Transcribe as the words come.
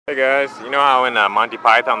Hey guys, you know how in Monty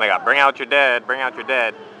Python they got "Bring out your dead, bring out your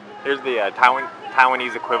dead." Here's the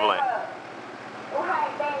Taiwanese equivalent.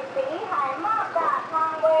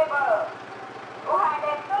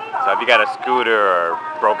 So if you got a scooter or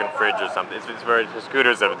broken fridge or something, it's where the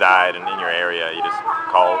scooters have died and in your area, you just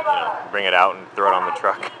call, bring it out and throw it on the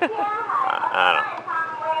truck. I don't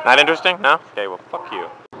know. Not interesting? No? Okay, well fuck you.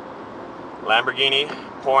 Lamborghini,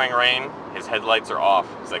 pouring rain, his headlights are off.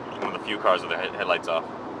 It's like one of the few cars with their headlights off.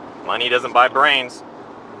 Money doesn't buy brains.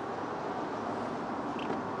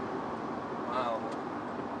 Wow.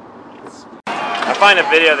 I find it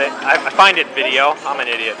I'm an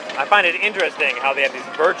idiot. I find it interesting how they have these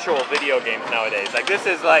virtual video games nowadays. Like this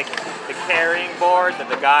is like the carrying board that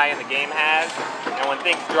the guy in the game has, and when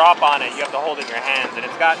things drop on it, you have to hold it in your hands, and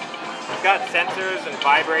it's got sensors and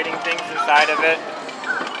vibrating things inside of it.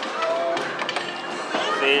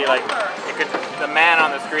 See, like the man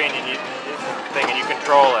on the screen, and and you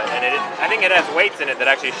control it, and I think it has weights in it that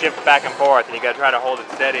actually shift back and forth, and you gotta try to hold it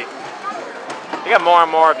steady. You got more and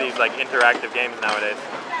more of these like interactive games nowadays.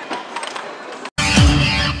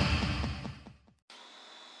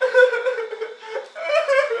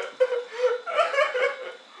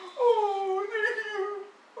 Oh, thank you.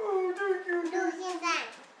 Oh, thank you.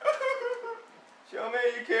 Show me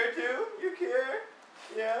you care too? You care?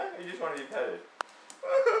 Yeah? You just want to be petted.